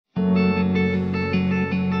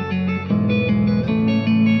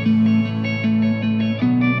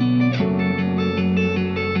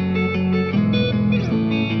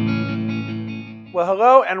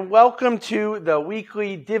welcome to the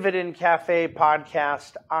weekly Dividend Cafe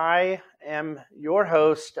podcast. I am your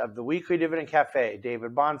host of the weekly Dividend Cafe,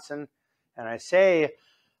 David Bahnsen, and I say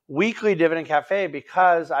weekly Dividend Cafe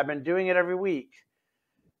because I've been doing it every week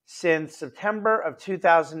since September of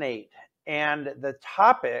 2008. And the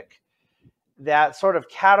topic that sort of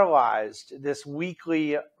catalyzed this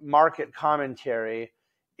weekly market commentary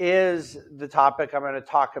is the topic I'm going to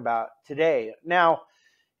talk about today. Now,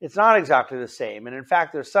 it's not exactly the same. And in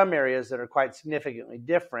fact, there's some areas that are quite significantly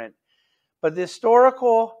different. But the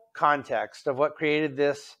historical context of what created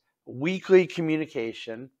this weekly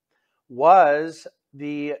communication was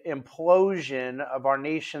the implosion of our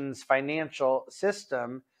nation's financial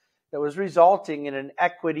system that was resulting in an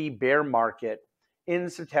equity bear market in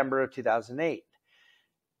September of 2008.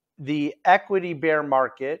 The equity bear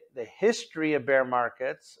market, the history of bear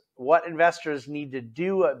markets, what investors need to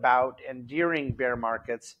do about and during bear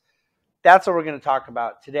markets, that's what we're going to talk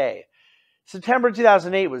about today. September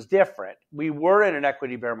 2008 was different. We were in an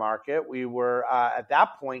equity bear market. We were at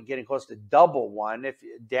that point getting close to double one. If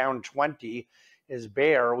down 20 is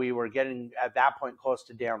bear, we were getting at that point close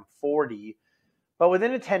to down 40. But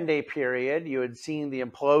within a 10-day period, you had seen the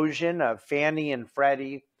implosion of Fannie and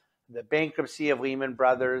Freddie, the bankruptcy of Lehman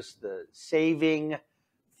Brothers, the saving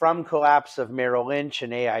from collapse of Merrill Lynch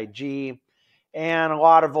and AIG, and a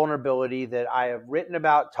lot of vulnerability that I have written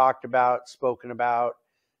about, talked about, spoken about,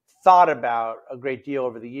 thought about a great deal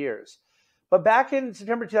over the years. But back in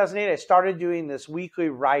September 2008, I started doing this weekly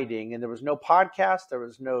writing, and there was no podcast, there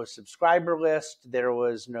was no subscriber list, there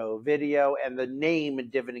was no video, and the name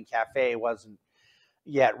Dividend Cafe wasn't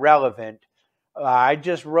yet relevant. I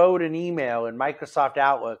just wrote an email in Microsoft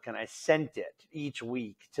Outlook and I sent it each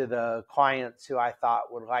week to the clients who I thought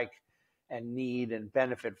would like and need and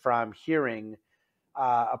benefit from hearing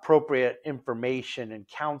appropriate information and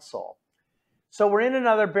counsel. So we're in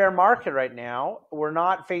another bear market right now. We're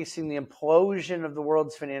not facing the implosion of the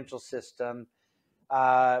world's financial system,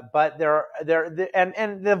 but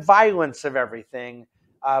and the violence of everything,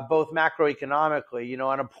 both macroeconomically.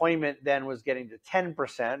 Unemployment then was getting to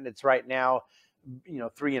 10%. It's right now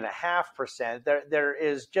 3.5%. There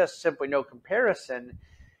is just simply no comparison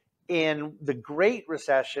in the Great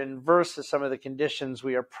Recession versus some of the conditions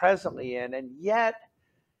we are presently in. And yet,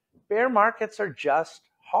 bear markets are just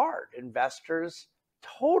hard. Investors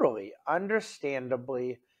totally,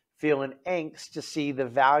 understandably feel an angst to see the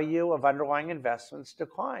value of underlying investments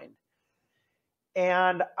decline.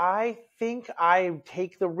 And I think I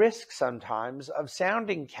take the risk sometimes of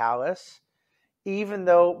sounding callous, even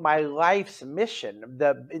though my life's mission,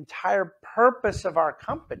 the entire purpose of our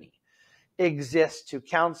company, exists to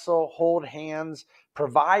counsel, hold hands,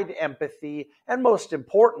 provide empathy, and most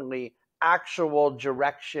importantly, actual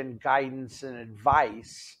direction, guidance, and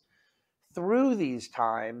advice through these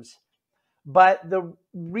times. But the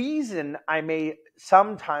reason I may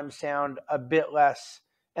sometimes sound a bit less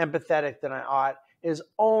empathetic than I ought is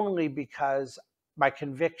only because my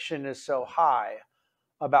conviction is so high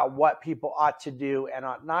about what people ought to do and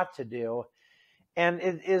ought not to do. And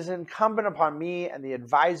it is incumbent upon me and the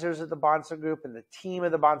advisors of the Bahnsen Group and the team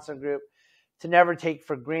of the Bahnsen Group to never take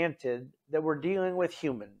for granted that we're dealing with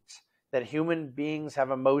humans, that human beings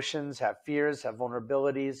have emotions, have fears, have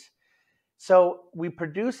vulnerabilities. So we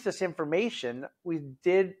produced this information. We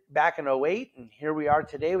did back in 2008, and here we are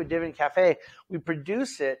today with Dividend Cafe. We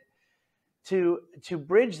produce it to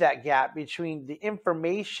bridge that gap between the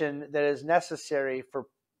information that is necessary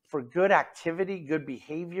for good activity, good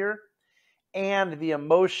behavior, and the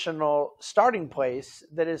emotional starting place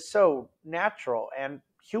that is so natural and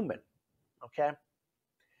human, okay?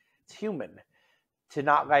 It's human to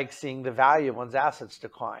not like seeing the value of one's assets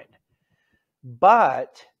decline.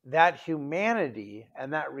 But that humanity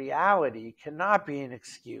and that reality cannot be an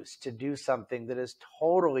excuse to do something that is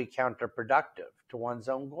totally counterproductive to one's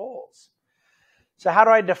own goals. So how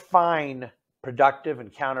do I define productive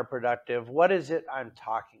and counterproductive? What is it I'm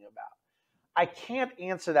talking about? I can't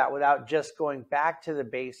answer that without just going back to the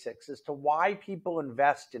basics as to why people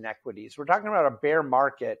invest in equities. We're talking about a bear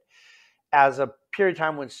market as a period of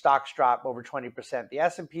time when stocks drop over 20%. The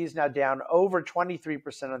S&P is now down over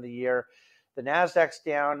 23% on the year. The NASDAQ's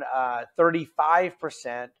down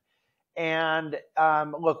 35%. And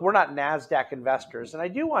look, we're not NASDAQ investors. And I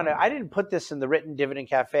didn't put this in the written Dividend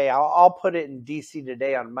Cafe. I'll put it in DC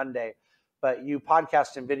today on Monday. But you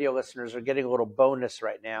podcast and video listeners are getting a little bonus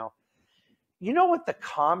right now. You know what the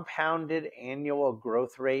compounded annual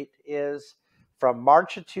growth rate is from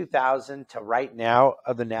March of 2000 to right now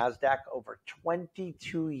of the NASDAQ over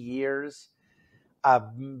 22 years?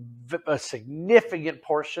 A significant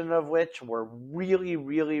portion of which were really,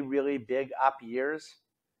 really, really big up years.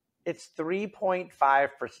 It's 3.5%.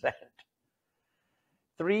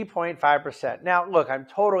 3.5%. Now, look, I'm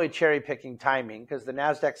totally cherry picking timing because the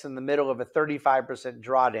NASDAQ's in the middle of a 35%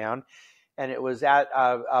 drawdown, and it was at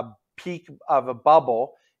a peak of a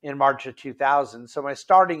bubble in March of 2000. So my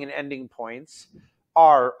starting and ending points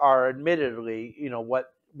are admittedly,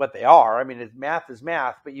 what they are. I mean, math is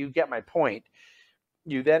math, but you get my point.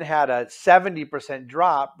 You then had a 70%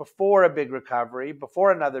 drop before a big recovery,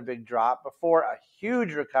 before another big drop, before a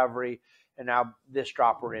huge recovery, and now this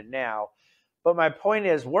drop we're in now. But my point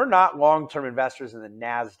is, we're not long-term investors in the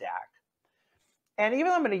NASDAQ. And even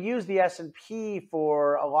though I'm going to use the S&P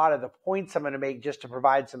for a lot of the points I'm going to make just to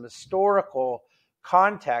provide some historical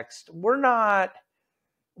context, we're not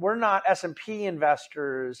S&P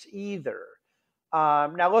investors either.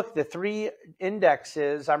 Now, look, the three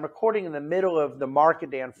indexes, I'm recording in the middle of the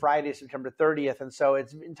market day on Friday, September 30th, and so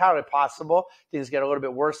it's entirely possible things get a little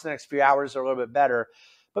bit worse the next few hours or a little bit better.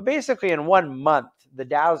 But basically in 1 month, the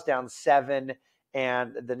Dow's down 7,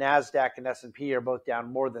 and the NASDAQ and S&P are both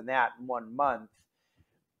down more than that in 1 month.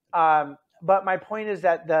 But my point is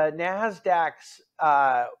that the NASDAQ's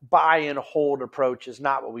buy and hold approach is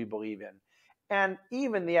not what we believe in. And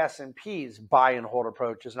even the S&P's buy and hold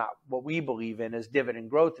approach is not what we believe in as dividend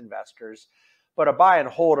growth investors. But a buy and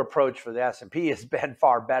hold approach for the S&P has been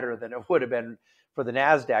far better than it would have been for the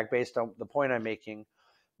NASDAQ based on the point I'm making.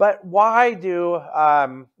 But why do,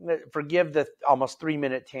 forgive the almost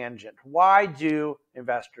 3-minute tangent, why do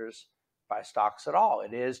investors buy stocks at all?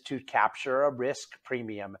 It is to capture a risk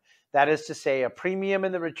premium. That is to say, a premium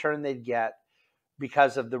in the return they'd get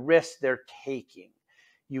because of the risk they're taking.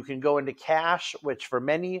 You can go into cash, which for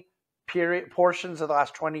many portions of the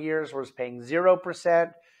last 20 years was paying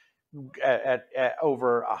 0%. At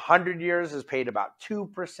over 100 years is paid about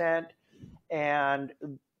 2%. And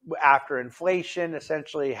after inflation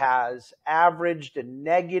essentially has averaged a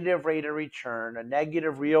negative rate of return, a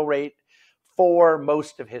negative real rate for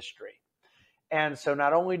most of history. And so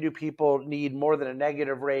not only do people need more than a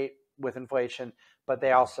negative rate with inflation, but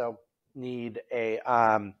they also need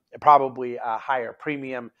probably a higher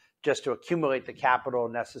premium just to accumulate the capital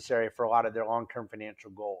necessary for a lot of their long-term financial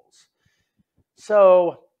goals.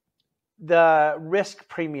 So the risk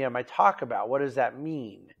premium I talk about, what does that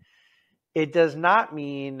mean? It does not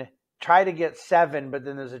mean try to get 7, but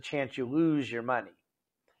then there's a chance you lose your money.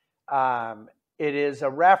 It is a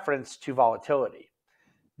reference to volatility.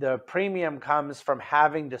 The premium comes from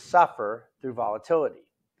having to suffer through volatility.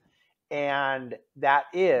 And that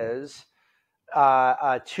is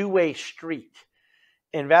a two-way street.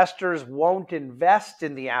 Investors won't invest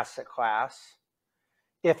in the asset class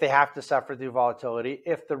if they have to suffer through volatility,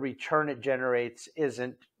 if the return it generates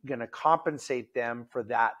isn't going to compensate them for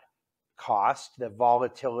that cost, the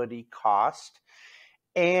volatility cost.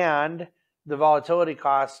 And the volatility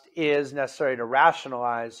cost is necessary to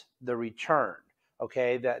rationalize the return.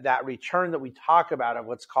 Okay, that return that we talk about of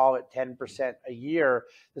let's call it 10% a year,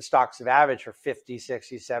 the stocks have averaged for 50,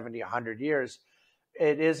 60, 70, 100 years,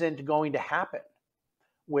 it isn't going to happen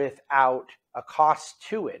without a cost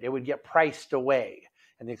to it. It would get priced away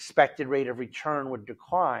and the expected rate of return would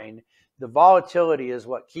decline. The volatility is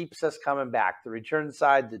what keeps us coming back. The return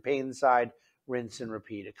side, the pain side, rinse and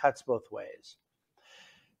repeat. It cuts both ways.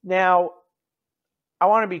 Now, I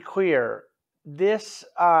want to be clear. This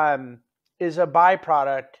is a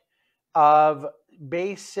byproduct of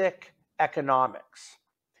basic economics.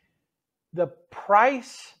 The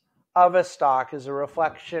price of a stock is a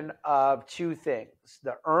reflection of two things: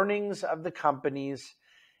 the earnings of the companies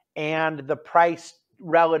and the price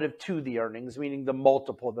relative to the earnings, meaning the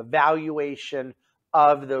multiple, the valuation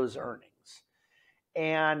of those earnings.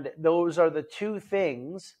 And those are the two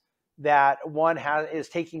things that one is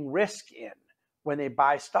taking risk in when they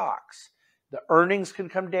buy stocks. The earnings could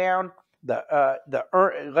come down.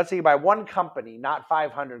 Let's say you buy one company, not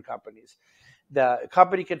 500 companies. The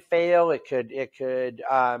company could fail. It could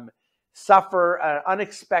suffer an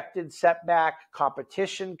unexpected setback.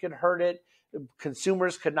 Competition could hurt it.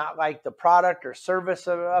 Consumers could not like the product or service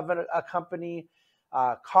of a company.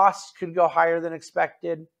 Costs could go higher than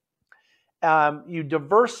expected. You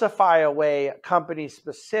diversify away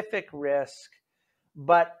company-specific risk,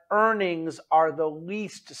 but earnings are the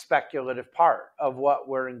least speculative part of what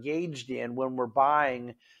we're engaged in when we're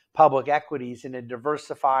buying public equities in a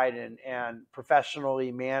diversified and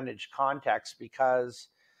professionally managed context because,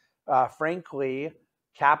 frankly,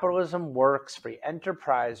 capitalism works, free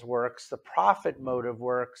enterprise works, the profit motive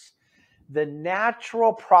works. The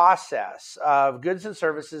natural process of goods and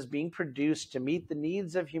services being produced to meet the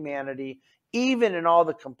needs of humanity, even in all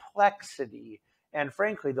the complexity and,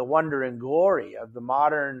 frankly, the wonder and glory of the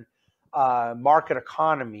modern market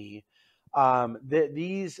economy,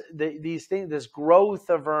 these things, this growth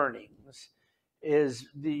of earnings is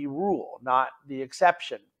the rule, not the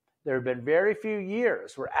exception. There have been very few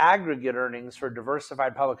years where aggregate earnings for a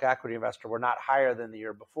diversified public equity investor were not higher than the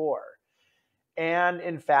year before. And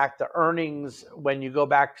in fact, the earnings, when you go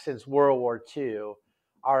back since World War II,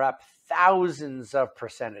 are up thousands of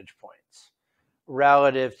percentage points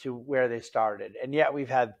relative to where they started. And yet we've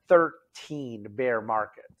had 13 bear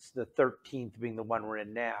markets, the 13th being the one we're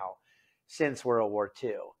in now, since World War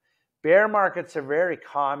II. Bear markets are very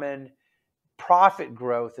common. Profit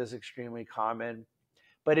growth is extremely common.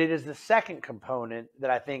 But it is the second component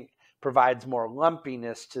that I think provides more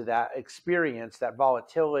lumpiness to that experience, that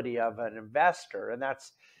volatility of an investor. And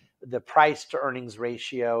that's the price to earnings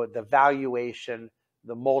ratio, the valuation,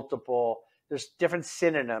 the multiple. There's different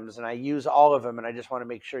synonyms, and I use all of them, and I just want to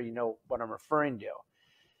make sure you know what I'm referring to.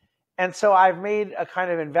 And so I've made a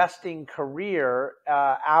kind of investing career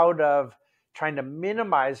out of trying to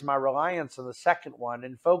minimize my reliance on the second one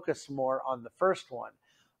and focus more on the first one.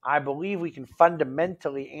 I believe we can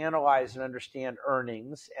fundamentally analyze and understand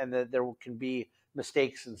earnings, and that there can be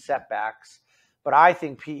mistakes and setbacks. But I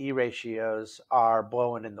think PE ratios are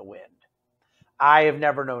blowing in the wind. I have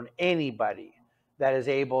never known anybody that is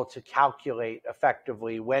able to calculate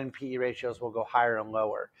effectively when PE ratios will go higher and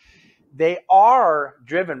lower. They are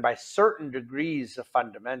driven by certain degrees of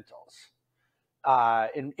fundamentals.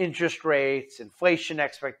 In interest rates, inflation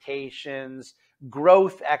expectations,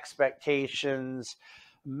 growth expectations,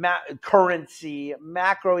 currency,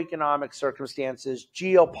 macroeconomic circumstances,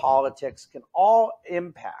 geopolitics can all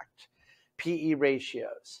impact PE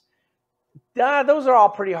ratios. Those are all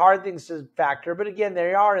pretty hard things to factor, but again,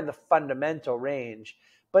 they are in the fundamental range.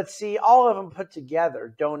 But see, all of them put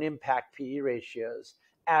together don't impact PE ratios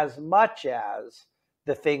as much as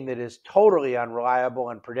the thing that is totally unreliable,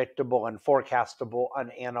 unpredictable, unforecastable,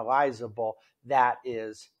 unanalyzable, that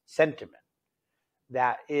is sentiment.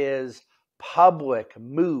 That is public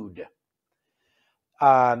mood.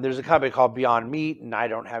 There's a company called Beyond Meat, and I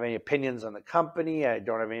don't have any opinions on the company. I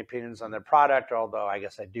don't have any opinions on their product, although I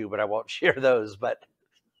guess I do, but I won't share those. But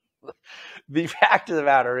the fact of the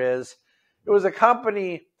matter is, it was a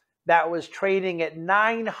company that was trading at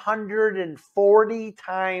 940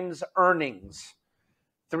 times earnings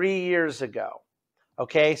 3 years ago.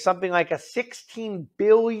 Okay, something like a $16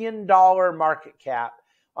 billion market cap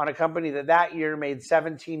on a company that year made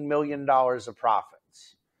 $17 million of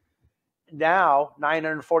profits. Now,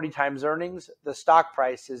 940 times earnings, the stock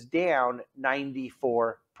price is down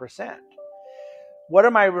 94%. What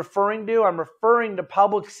am I referring to? I'm referring to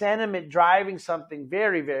public sentiment driving something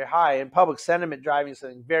very, very high and public sentiment driving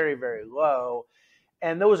something very, very low.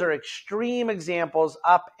 And those are extreme examples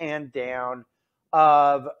up and down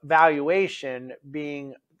of valuation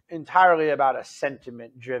being entirely about a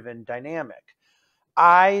sentiment-driven dynamic.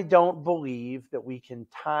 I don't believe that we can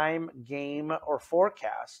time, game, or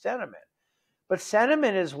forecast sentiment. But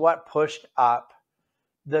sentiment is what pushed up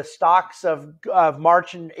the stocks of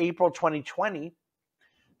March and April 2020,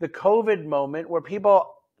 the COVID moment where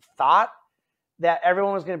people thought that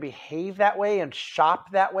everyone was going to behave that way and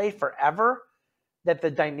shop that way forever, that the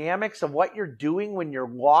dynamics of what you're doing when you're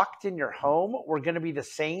locked in your home were going to be the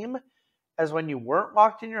same as when you weren't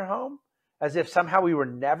locked in your home, as if somehow we were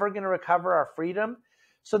never going to recover our freedom.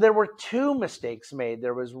 So there were two mistakes made.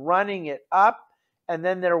 There was running it up, and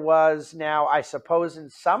then there was now, I suppose, in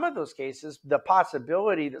some of those cases, the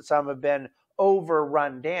possibility that some have been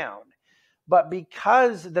overrun down. But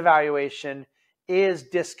because the valuation is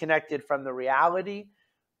disconnected from the reality,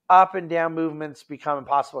 up and down movements become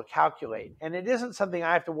impossible to calculate. And it isn't something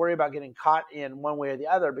I have to worry about getting caught in one way or the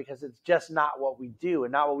other, because it's just not what we do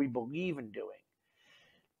and not what we believe in doing.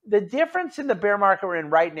 The difference in the bear market we're in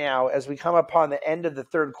right now, as we come upon the end of the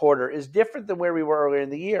third quarter, is different than where we were earlier in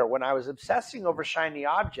the year. When I was obsessing over shiny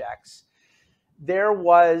objects, there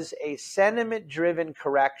was a sentiment-driven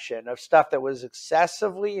correction of stuff that was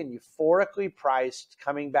excessively and euphorically priced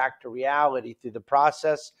coming back to reality through the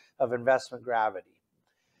process of investment gravity.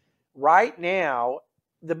 Right now,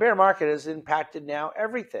 the bear market has impacted now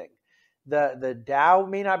everything. The Dow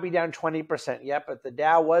may not be down 20% yet, but the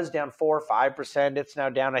Dow was down 4 or 5%. It's now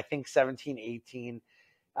down, I think, 17, 18.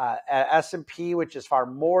 S&P, which is far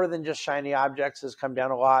more than just shiny objects, has come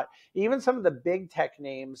down a lot. Even some of the big tech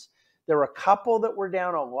names, there were a couple that were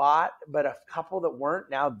down a lot, but a couple that weren't.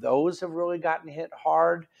 Now those have really gotten hit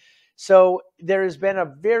hard. So there has been a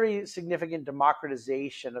very significant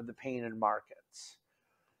democratization of the pain in markets.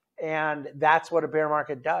 And that's what a bear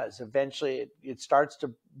market does. Eventually, it starts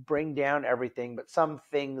to bring down everything, but some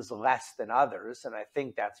things less than others. And I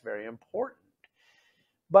think that's very important.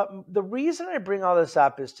 But the reason I bring all this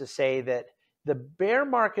up is to say that the bear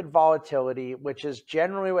market volatility, which is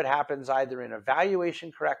generally what happens either in a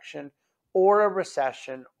valuation correction or a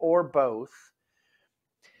recession or both,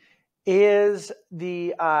 is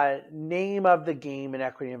the name of the game in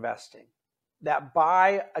equity investing. That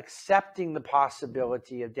by accepting the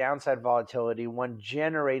possibility of downside volatility, one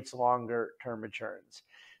generates longer term returns.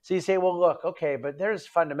 So you say, well, look, okay, but there's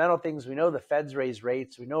fundamental things. We know the Fed's raised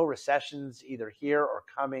rates. We know recession's either here or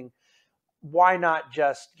coming. Why not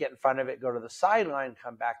just get in front of it, go to the sideline,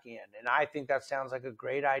 come back in? And I think that sounds like a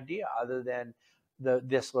great idea other than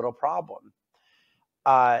this little problem.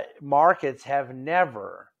 Markets have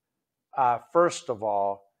never, first of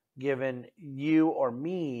all, given you or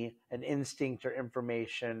me an instinct or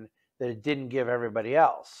information that it didn't give everybody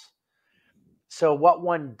else. So what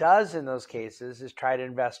one does in those cases is try to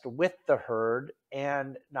invest with the herd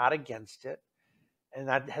and not against it. And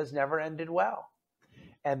that has never ended well.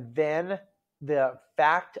 And then the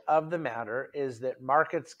fact of the matter is that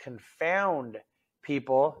markets confound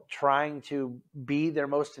people trying to be their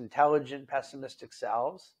most intelligent, pessimistic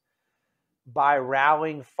selves by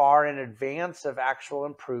rallying far in advance of actual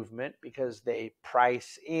improvement because they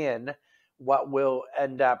price in what will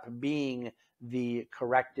end up being the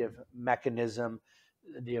corrective mechanism,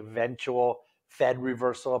 the eventual Fed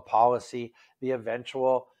reversal of policy, the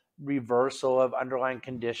eventual reversal of underlying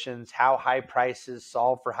conditions, how high prices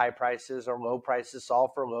solve for high prices or low prices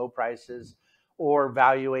solve for low prices, or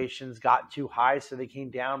valuations got too high so they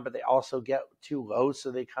came down, but they also get too low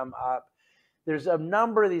so they come up. There's a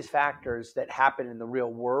number of these factors that happen in the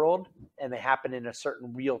real world, and they happen in a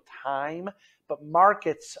certain real time, but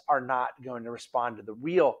markets are not going to respond to the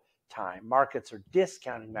real time. Markets are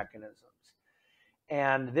discounting mechanisms.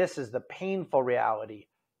 And this is the painful reality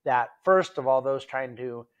that, first of all, those trying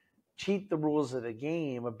to cheat the rules of the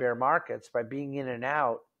game of bear markets by being in and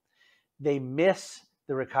out, they miss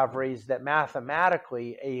the recoveries that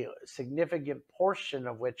mathematically a significant portion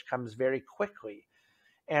of which comes very quickly.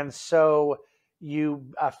 And so you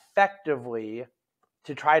effectively,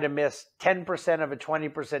 to try to miss 10% of a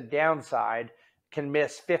 20% downside, can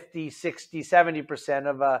miss 50, 60, 70%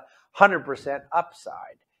 of a 100%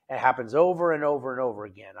 upside. It happens over and over and over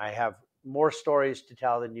again. I have more stories to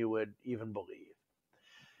tell than you would even believe.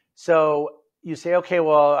 So you say, okay,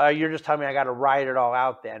 well, you're just telling me I got to ride it all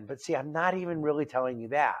out then. But see, I'm not even really telling you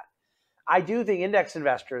that. I do think index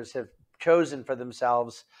investors have chosen for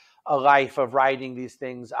themselves a life of riding these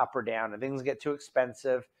things up or down, and things get too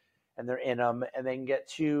expensive and they're in them, and they can get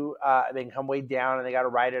too, they can come way down and they got to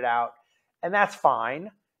ride it out. And that's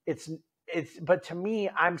fine. But to me,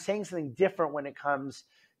 I'm saying something different when it comes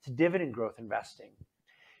to dividend growth investing,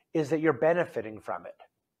 is that you're benefiting from it.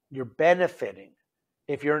 You're benefiting.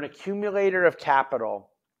 If you're an accumulator of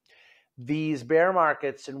capital, these bear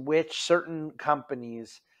markets in which certain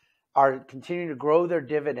companies are continuing to grow their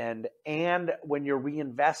dividend, and when you're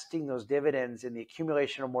reinvesting those dividends in the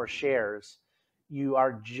accumulation of more shares, you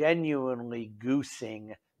are genuinely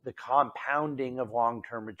goosing the compounding of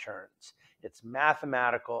long-term returns. It's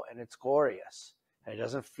mathematical and it's glorious. And it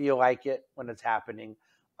doesn't feel like it when it's happening,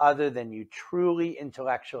 other than you truly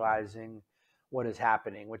intellectualizing what is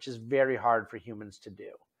happening, which is very hard for humans to do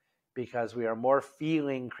because we are more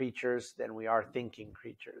feeling creatures than we are thinking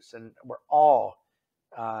creatures. And we're all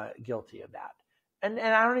guilty of that. And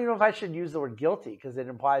I don't even know if I should use the word guilty because it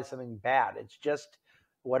implies something bad. It's just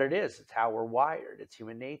what it is. It's how we're wired. It's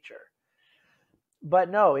human nature. But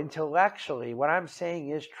no, intellectually, what I'm saying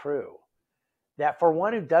is true. That for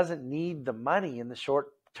one who doesn't need the money in the short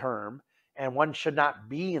term, and one should not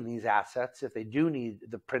be in these assets if they do need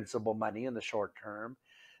the principal money in the short term,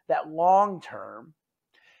 that long term,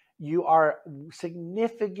 you are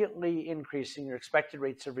significantly increasing your expected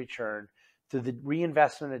rates of return through the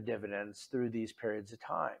reinvestment of dividends through these periods of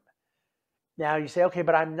time. Now you say, okay,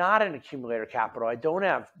 but I'm not an accumulator capital. I don't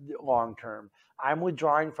have long term. I'm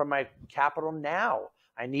withdrawing from my capital now.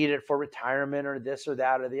 I need it for retirement or this or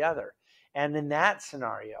that or the other. And in that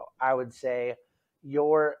scenario, I would say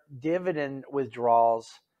your dividend withdrawals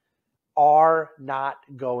are not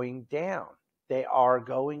going down. They are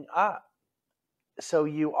going up. So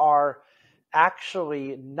you are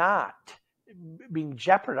actually not being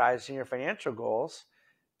jeopardizing your financial goals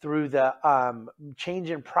through the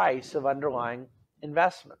change in price of underlying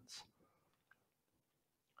investments.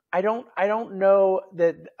 I don't know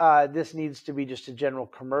that this needs to be just a general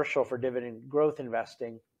commercial for dividend growth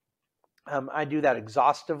investing. I do that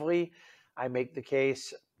exhaustively. I make the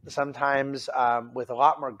case sometimes with a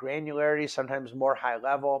lot more granularity, sometimes more high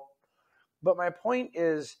level. But my point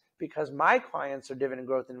is, because my clients are dividend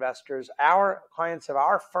growth investors, our clients of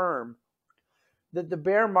our firm that the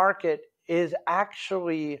bear market is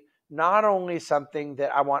actually not only something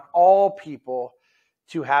that I want all people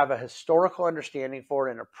to have a historical understanding for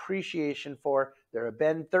and appreciation for. There have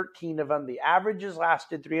been 13 of them. The average has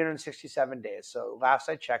lasted 367 days. So last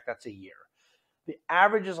I checked, that's a year. The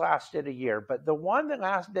average has lasted a year, but the one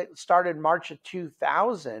that started March of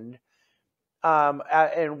 2000,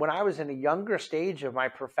 and when I was in a younger stage of my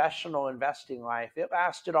professional investing life, it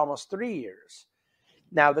lasted almost 3 years.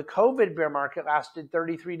 Now, the COVID bear market lasted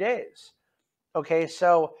 33 days. Okay,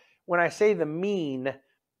 so when I say the mean,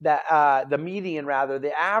 the median rather,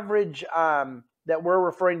 the average that we're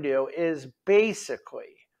referring to is basically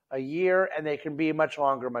a year, and they can be much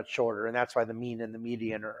longer, much shorter, and that's why the mean and the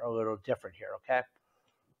median are a little different here. Okay,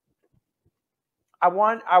 I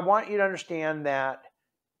want you to understand that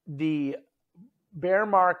the bear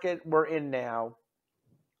market we're in now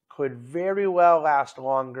could very well last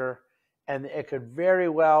longer, and it could very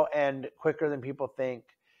well end quicker than people think,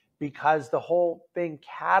 because the whole thing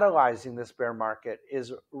catalyzing this bear market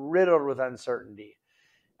is riddled with uncertainty.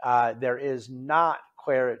 There is not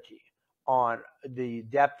clarity on the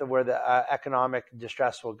depth of where the economic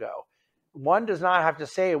distress will go. One does not have to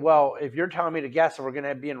say, well, if you're telling me to guess if we're going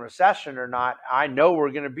to be in recession or not, I know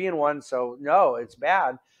we're going to be in one, so no, it's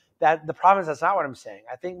bad. That the problem is that's not what I'm saying.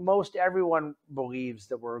 I think most everyone believes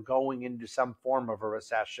that we're going into some form of a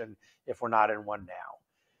recession if we're not in one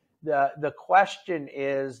now. The question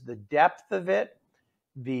is the depth of it,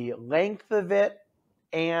 the length of it,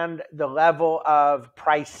 and the level of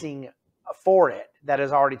pricing for it that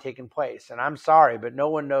has already taken place. And I'm sorry, but no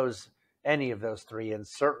one knows any of those three, and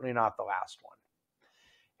certainly not the last one.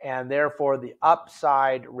 And therefore, the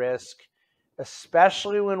upside risk,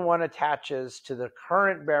 especially when one attaches to the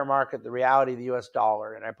current bear market the reality of the US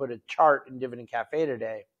dollar, and I put a chart in Dividend Cafe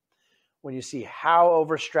today, when you see how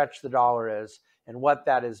overstretched the dollar is and what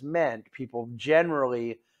that has meant, people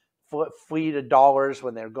generally flee to dollars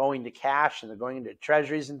when they're going to cash and they're going into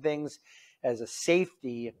treasuries and things as a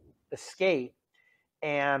safety escape.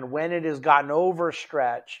 And when it has gotten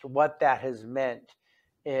overstretched, what that has meant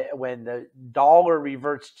when the dollar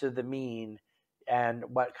reverts to the mean, and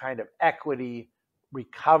what kind of equity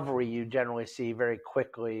recovery you generally see very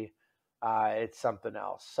quickly, it's something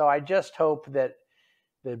else. So I just hope that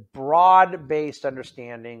the broad-based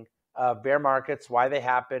understanding of bear markets, why they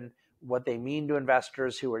happen, what they mean to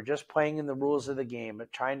investors who are just playing in the rules of the game,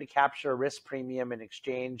 trying to capture a risk premium in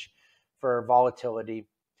exchange for volatility.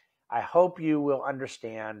 I hope you will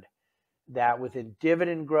understand that within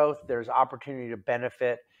dividend growth, there's opportunity to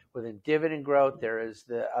benefit. Within dividend growth, there is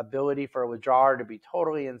the ability for a withdrawer to be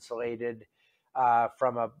totally insulated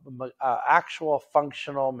from a actual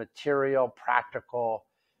functional, material, practical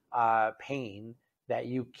pain, that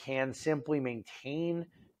you can simply maintain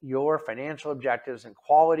your financial objectives and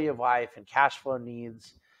quality of life and cash flow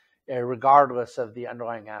needs regardless of the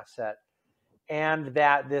underlying asset, and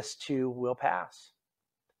that this too will pass.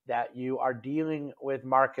 That you are dealing with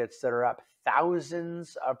markets that are up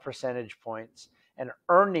thousands of percentage points, and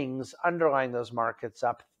earnings underlying those markets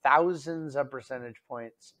up thousands of percentage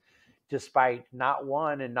points, despite not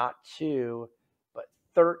one and not two, but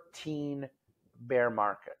 13 bear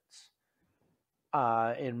markets.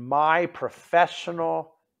 In my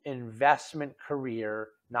professional investment career,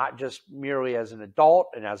 not just merely as an adult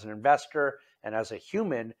and as an investor and as a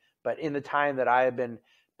human, but in the time that I have been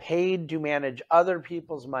paid to manage other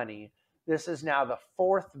people's money, this is now the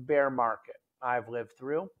fourth bear market I've lived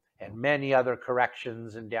through, and many other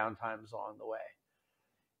corrections and downtimes along the way.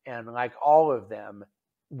 And like all of them,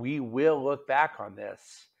 we will look back on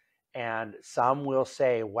this, and some will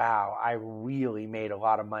say, wow, I really made a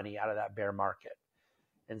lot of money out of that bear market.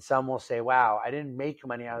 And some will say, wow, I didn't make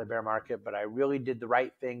money out of the bear market, but I really did the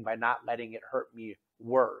right thing by not letting it hurt me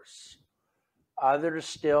worse. Others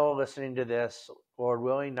still listening to this, Lord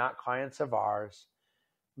willing, not clients of ours,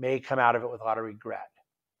 may come out of it with a lot of regret.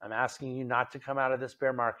 I'm asking you not to come out of this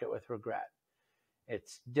bear market with regret.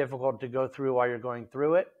 It's difficult to go through while you're going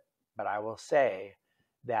through it, but I will say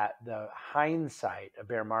that the hindsight of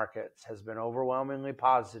bear markets has been overwhelmingly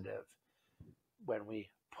positive when we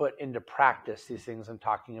put into practice these things I'm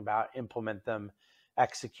talking about, implement them,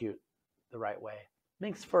 execute the right way.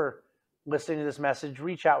 Thanks for listening to this message.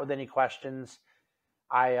 Reach out with any questions.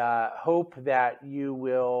 I hope that you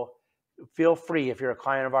will feel free, if you're a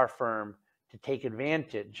client of our firm, to take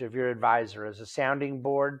advantage of your advisor as a sounding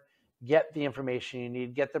board. Get the information you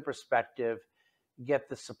need, get the perspective, get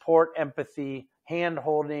the support, empathy,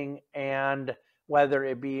 hand-holding, and whether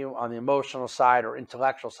it be on the emotional side or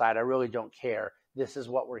intellectual side, I really don't care. This is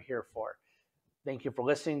what we're here for. Thank you for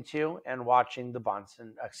listening to and watching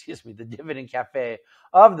the Dividend Cafe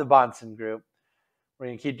of the Bahnsen Group. We're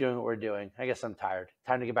going to keep doing what we're doing. I guess I'm tired.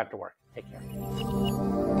 Time to get back to work. Take care.